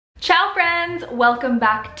Ciao friends, welcome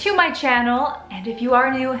back to my channel, and if you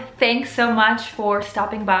are new, thanks so much for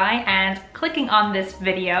stopping by and clicking on this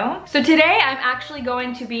video. So today I'm actually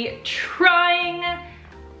going to be trying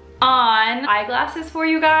on eyeglasses for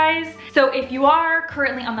you guys. So if you are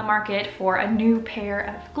currently on the market for a new pair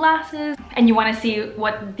of glasses and you want to see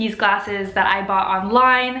what these glasses that I bought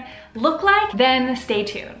online look like, then stay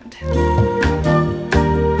tuned.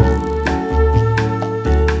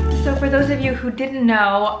 For those of you who didn't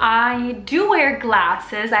know, I do wear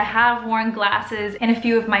glasses. I have worn glasses in a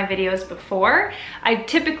few of my videos before. I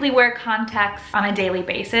typically wear contacts on a daily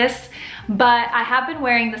basis, but I have been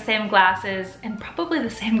wearing the same glasses, and probably the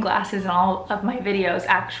same glasses in all of my videos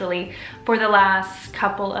actually, for the last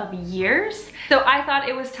couple of years. So I thought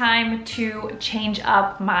it was time to change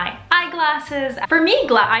up my eyeglasses. For me,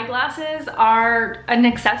 eyeglasses are an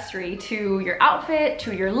accessory to your outfit,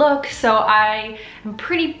 to your look, so I am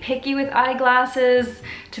pretty picky with eyeglasses.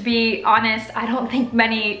 To be honest, I don't think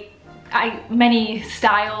many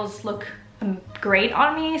styles look great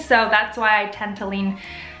on me, so that's why I tend to lean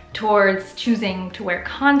towards choosing to wear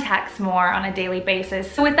contacts more on a daily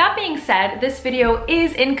basis. So with that being said, this video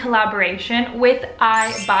is in collaboration with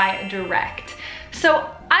EyeBuyDirect. So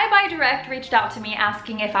EyeBuyDirect reached out to me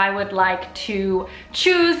asking if I would like to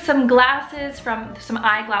choose some eyeglasses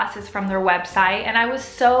from their website, and I was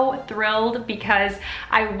so thrilled because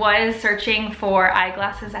I was searching for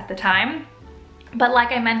eyeglasses at the time. But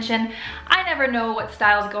like I mentioned, I never know what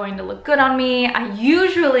style is going to look good on me. I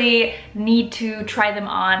usually need to try them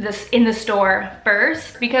on in the store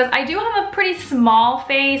first because I do have a pretty small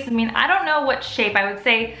face. I mean, I don't know what shape. I would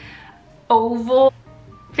say oval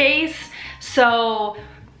face. So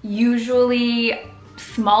usually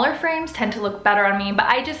smaller frames tend to look better on me, but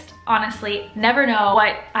I just honestly never know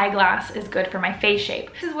what eyeglass is good for my face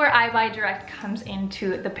shape. This is where EyeBuyDirect comes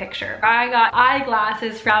into the picture. I got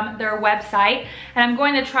eyeglasses from their website and I'm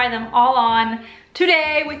going to try them all on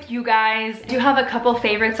today with you guys. I do have a couple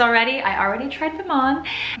favorites already. I already tried them on.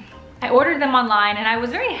 I ordered them online and I was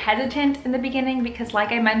very hesitant in the beginning because,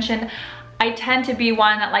 like I mentioned, I tend to be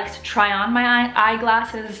one that likes to try on my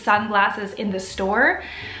eyeglasses, sunglasses in the store.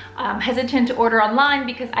 Hesitant to order online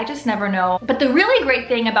because I just never know. But the really great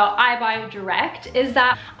thing about EyeBuyDirect is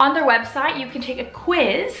that on their website you can take a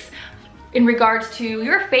quiz in regards to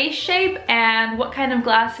your face shape and what kind of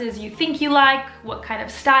glasses you think you like, what kind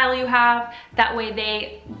of style you have. That way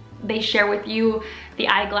they share with you the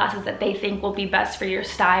eyeglasses that they think will be best for your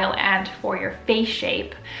style and for your face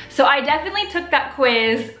shape. So I definitely took that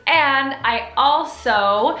quiz, and I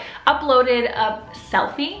also uploaded a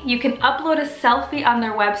selfie. You can upload a selfie on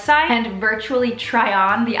their website and virtually try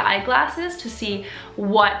on the eyeglasses to see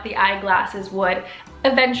what the eyeglasses would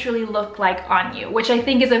eventually look like on you, which I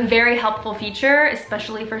think is a very helpful feature,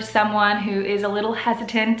 especially for someone who is a little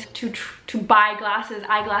hesitant to buy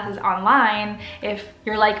eyeglasses online if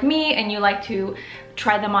you're like me and you like to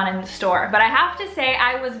try them on in the store. But I have to say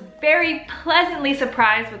I was very pleasantly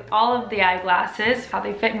surprised with all of the eyeglasses, how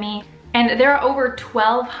they fit me. And there are over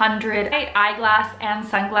 1,200 eyeglass and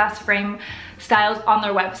sunglass frame styles on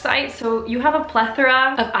their website. So you have a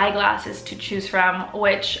plethora of eyeglasses to choose from,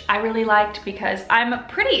 which I really liked because I'm a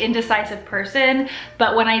pretty indecisive person.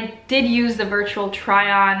 But when I did use the virtual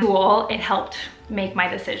try-on tool, it helped make my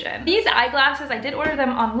decision. These eyeglasses, I did order them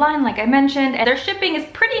online, like I mentioned, and their shipping is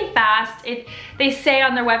pretty fast. They say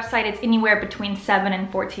on their website it's anywhere between 7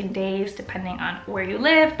 and 14 days, depending on where you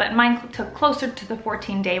live, but mine took closer to the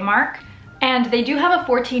 14-day mark. And they do have a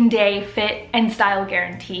 14-day fit and style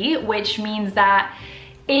guarantee, which means that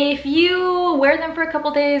if you wear them for a couple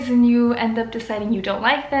days and you end up deciding you don't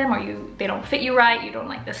like them or they don't fit you right, you don't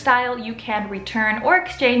like the style, you can return or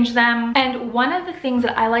exchange them. And one of the things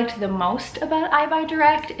that I liked the most about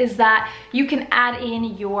EyeBuyDirect is that you can add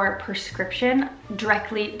in your prescription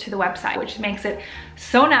directly to the website, which makes it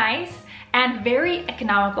so nice and very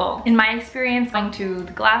economical. In my experience going to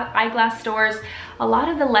the eyeglass stores, a lot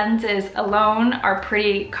of the lenses alone are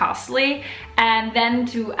pretty costly, and then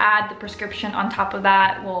to add the prescription on top of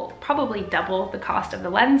that will probably double the cost of the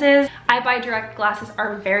lenses. EyeBuyDirect glasses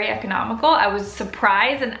are very economical. I was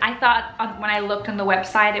surprised, and I thought when I looked on the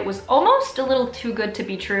website it was almost a little too good to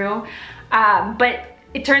be true, but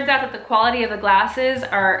it turns out that the quality of the glasses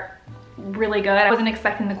are really good. I wasn't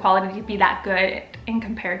expecting the quality to be that good in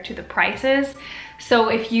compared to the prices. So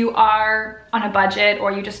if you are on a budget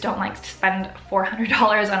or you just don't like to spend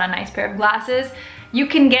 $400 on a nice pair of glasses, you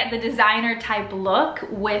can get the designer type look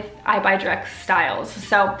with EyeBuyDirect styles.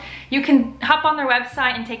 So you can hop on their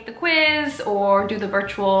website and take the quiz or do the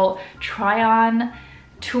virtual try on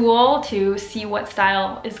tool to see what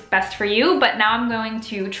style is best for you, but now I'm going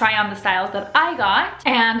to try on the styles that I got.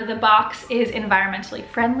 And the box is environmentally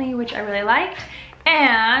friendly, which I really liked.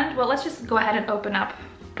 And well, let's just go ahead and open up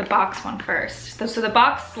the box one first. So the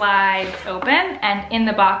box slides open, and in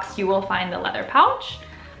the box you will find the leather pouch.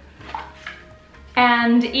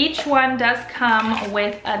 And each one does come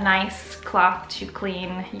with a nice cloth to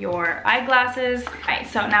clean your eyeglasses. All right,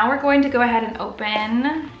 so now we're going to go ahead and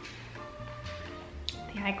open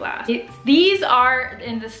the eyeglass. These are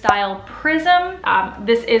in the style Prism.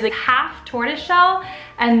 This is a half tortoiseshell,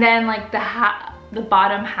 and then like the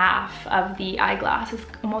bottom half of the eyeglass is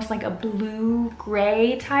almost like a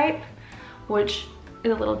blue-gray type, which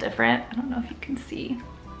is a little different. I don't know if you can see.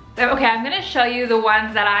 So, okay, I'm gonna show you the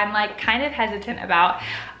ones that I'm like kind of hesitant about.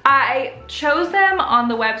 I chose them on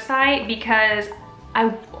the website because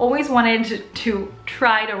I always wanted to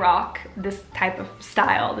try to rock this type of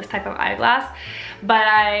style, this type of eyeglass, but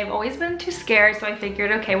I've always been too scared, so I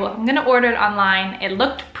figured, okay, well, I'm gonna order it online. It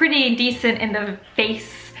looked pretty decent in the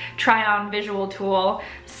face try on visual tool,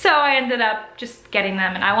 so I ended up just getting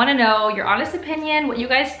them, and I want to know your honest opinion, what you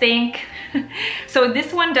guys think. So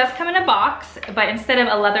this one does come in a box, but instead of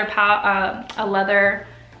a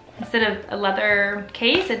leather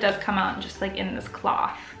case, it does come out just like in this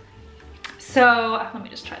cloth. So let me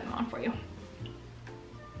just try them on for you.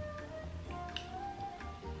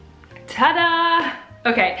 Ta-da!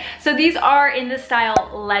 Okay, so these are in the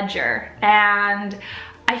style Ledger, and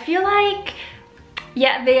I feel like,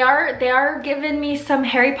 yeah, they are giving me some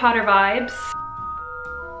Harry Potter vibes.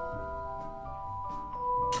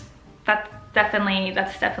 That's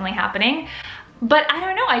definitely happening. But I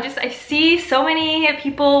don't know, I see so many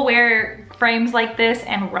people wear frames like this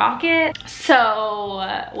and rock it.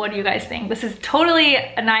 So what do you guys think? This is totally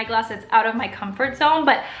an eyeglass that's out of my comfort zone,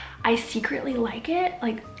 but I secretly like it.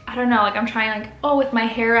 Like, I don't know, like I'm trying like, oh, with my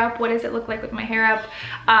hair up, what does it look like with my hair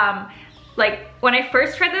up? Like when I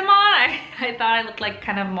first tried them on, I thought I looked like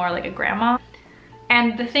kind of more like a grandma.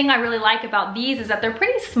 And the thing I really like about these is that they're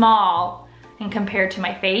pretty small and compared to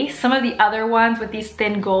my face. Some of the other ones with these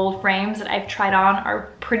thin gold frames that I've tried on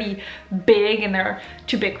are pretty big, and they're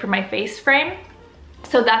too big for my face frame.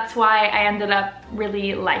 So that's why I ended up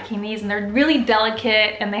really liking these, and they're really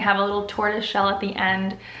delicate, and they have a little tortoise shell at the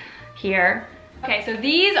end here. Okay, so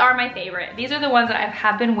these are my favorite. These are the ones that I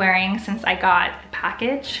have been wearing since I got the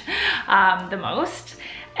package the most.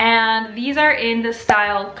 And these are in the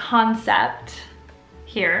style Concept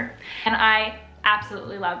here. And I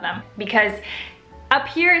absolutely love them because up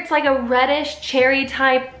here it's like a reddish cherry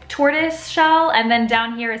type tortoise shell, and then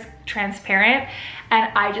down here is transparent.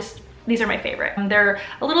 And these are my favorite. They're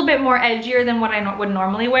a little bit more edgier than what I would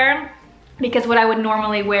normally wear, because what I would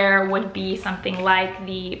normally wear would be something like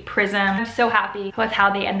the Prism. I'm so happy with how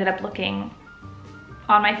they ended up looking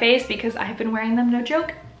on my face because I've been wearing them, no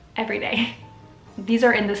joke, every day. These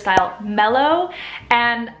are in the style Mellow,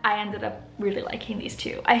 and I ended up really liking these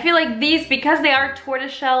too. I feel like these, because they are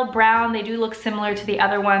tortoiseshell brown, they do look similar to the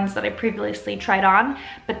other ones that I previously tried on,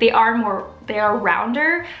 but they are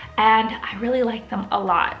rounder, and I really like them a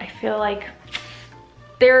lot. I feel like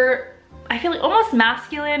almost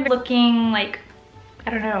masculine looking, like, I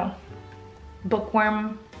don't know,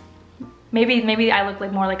 bookworm. Maybe I look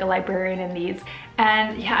like more like a librarian in these.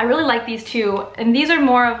 And yeah, I really like these too. And these are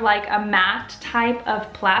more of like a matte type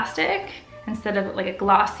of plastic instead of like a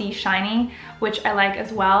glossy, shiny, which I like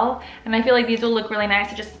as well. And I feel like these will look really nice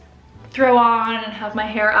to just throw on and have my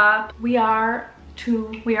hair up. We are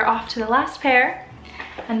off to the last pair.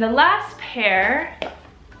 And the last pair,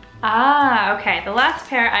 okay, the last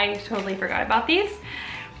pair, I totally forgot about these,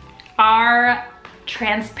 are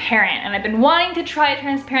transparent. And I've been wanting to try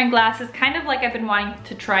transparent glasses, kind of like I've been wanting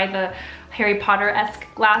to try the Harry Potter-esque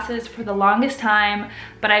glasses for the longest time,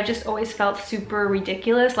 but I've just always felt super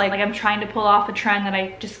ridiculous, like I'm trying to pull off a trend that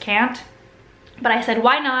I just can't. But I said,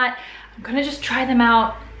 why not? I'm gonna just try them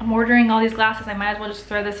out. I'm ordering all these glasses, I might as well just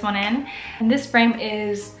throw this one in. And this frame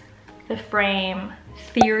is the frame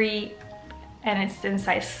Theory, and it's in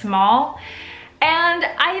size small. And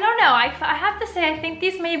I don't know, I have to say, I think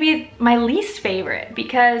these may be my least favorite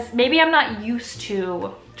because maybe I'm not used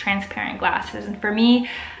to transparent glasses. And for me,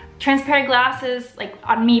 transparent glasses, like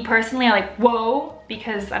on me personally, are like, whoa,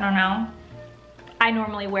 because I don't know, I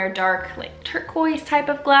normally wear dark, like turquoise type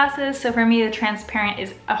of glasses. So for me, the transparent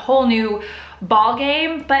is a whole new ball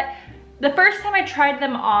game. But the first time I tried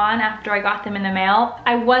them on after I got them in the mail,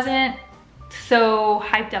 I wasn't so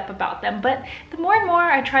hyped up about them, but the more and more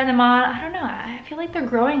I try them on, I don't know, I feel like they're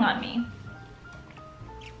growing on me.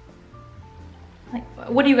 Like,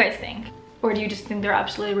 what do you guys think? Or do you just think they're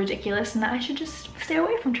absolutely ridiculous and that I should just stay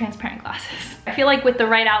away from transparent glasses? I feel like with the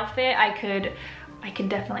right outfit, I could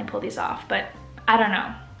definitely pull these off, but I don't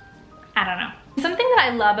know. I don't know. Something that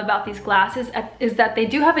I love about these glasses is that they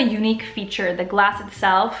do have a unique feature. The glass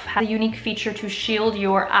itself has a unique feature to shield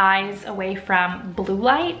your eyes away from blue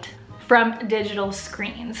light from digital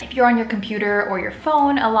screens. If you're on your computer or your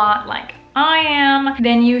phone a lot, like I am,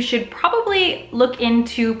 then you should probably look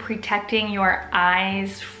into protecting your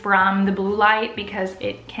eyes from the blue light because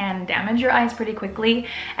it can damage your eyes pretty quickly.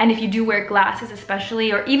 And if you do wear glasses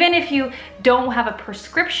especially, or even if you don't have a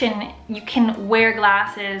prescription, you can wear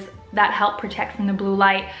glasses that help protect from the blue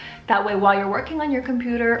light. That way, while you're working on your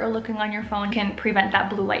computer or looking on your phone, you can prevent that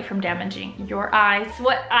blue light from damaging your eyes.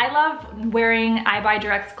 What I love wearing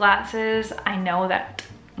EyeBuyDirect's glasses, I know that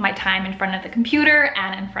my time in front of the computer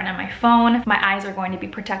and in front of my phone, my eyes are going to be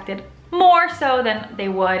protected more so than they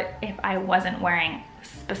would if I wasn't wearing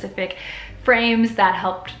specific frames that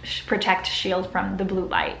helped protect, shield from the blue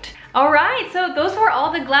light. All right, so those were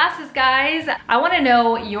all the glasses, guys. I want to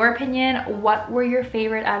know your opinion. What were your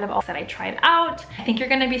favorite out of all that I tried out? I think you're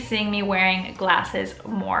going to be seeing me wearing glasses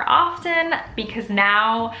more often because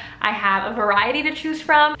now I have a variety to choose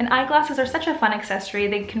from. And eyeglasses are such a fun accessory.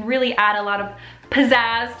 They can really add a lot of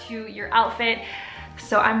pizzazz to your outfit.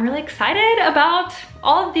 So I'm really excited about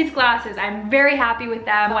all of these glasses. I'm very happy with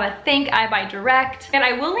them. I want to thank EyeBuyDirect, and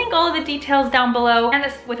I will link all of the details down below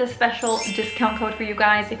and with a special discount code for you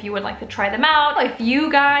guys if you would like to try them out. If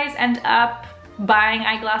you guys end up buying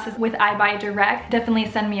eyeglasses with EyeBuyDirect, definitely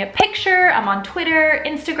send me a picture. I'm on Twitter,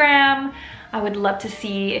 Instagram. I would love to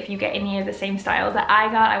see if you get any of the same styles that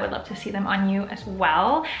I got. I would love to see them on you as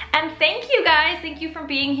well. And thank you guys. Thank you for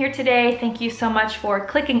being here today. Thank you so much for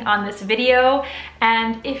clicking on this video.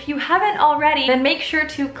 And if you haven't already, then make sure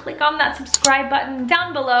to click on that subscribe button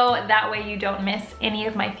down below. That way you don't miss any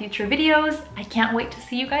of my future videos. I can't wait to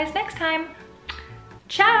see you guys next time.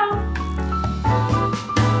 Ciao.